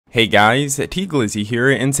Hey guys, T Glizzy here,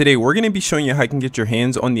 and today we're going to be showing you how you can get your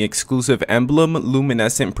hands on the exclusive emblem,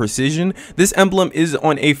 Luminescent Precision. This emblem is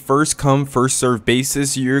on a first come, first serve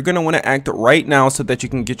basis. You're going to want to act right now so that you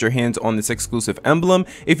can get your hands on this exclusive emblem.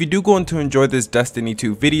 If you do go on to enjoy this Destiny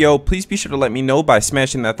 2 video, please be sure to let me know by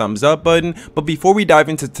smashing that thumbs up button. But before we dive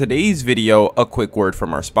into today's video, a quick word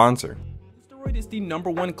from our sponsor. Boosteroid is the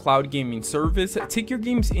 #1 cloud gaming service. Take your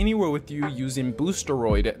games anywhere with you using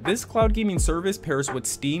Boosteroid. This cloud gaming service pairs with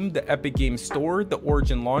Steam, the Epic Games Store, the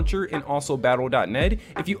Origin Launcher, and also Battle.net.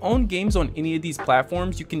 If you own games on any of these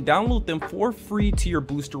platforms, you can download them for free to your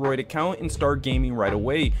Boosteroid account and start gaming right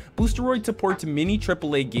away. Boosteroid supports many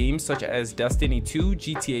AAA games such as Destiny 2,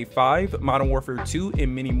 GTA 5, Modern Warfare 2,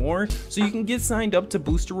 and many more, so you can get signed up to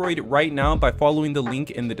Boosteroid right now by following the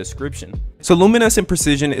link in the description. So Luminescent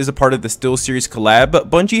Precision is a part of the SteelSeries collab.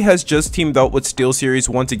 Bungie has just teamed up with SteelSeries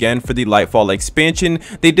once again for the Lightfall expansion.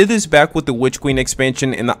 They did this back with the Witch Queen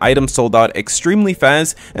expansion, and the items sold out extremely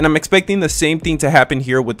fast, and I'm expecting the same thing to happen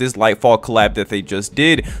here with this Lightfall collab that they just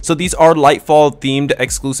did. So these are Lightfall themed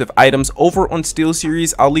exclusive items over on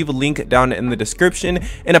SteelSeries. I'll leave a link down in the description,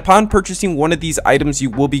 and upon purchasing one of these items, you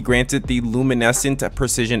will be granted the Luminescent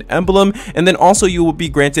Precision emblem, and then also you will be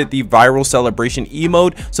granted the Viral Celebration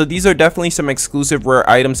emote. So these are definitely some exclusive rare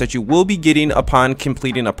items that you will be getting upon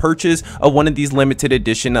completing a purchase of one of these limited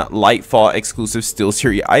edition Lightfall exclusive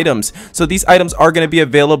SteelSeries items. So these items are going to be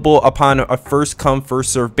available upon a first come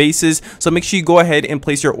first serve basis, so make sure you go ahead and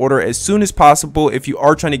place your order as soon as possible if you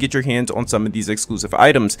are trying to get your hands on some of these exclusive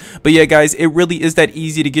items. But yeah guys, it really is that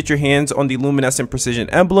easy to get your hands on the Luminescent Precision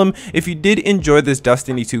emblem. If you did enjoy this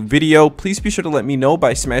Destiny 2 video, please be sure to let me know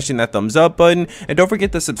by smashing that thumbs up button, and don't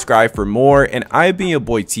forget to subscribe for more. And I've been your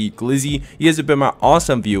boy T Glizzy. You guys have been my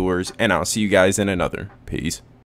awesome viewers, and I'll see you guys in another. Peace.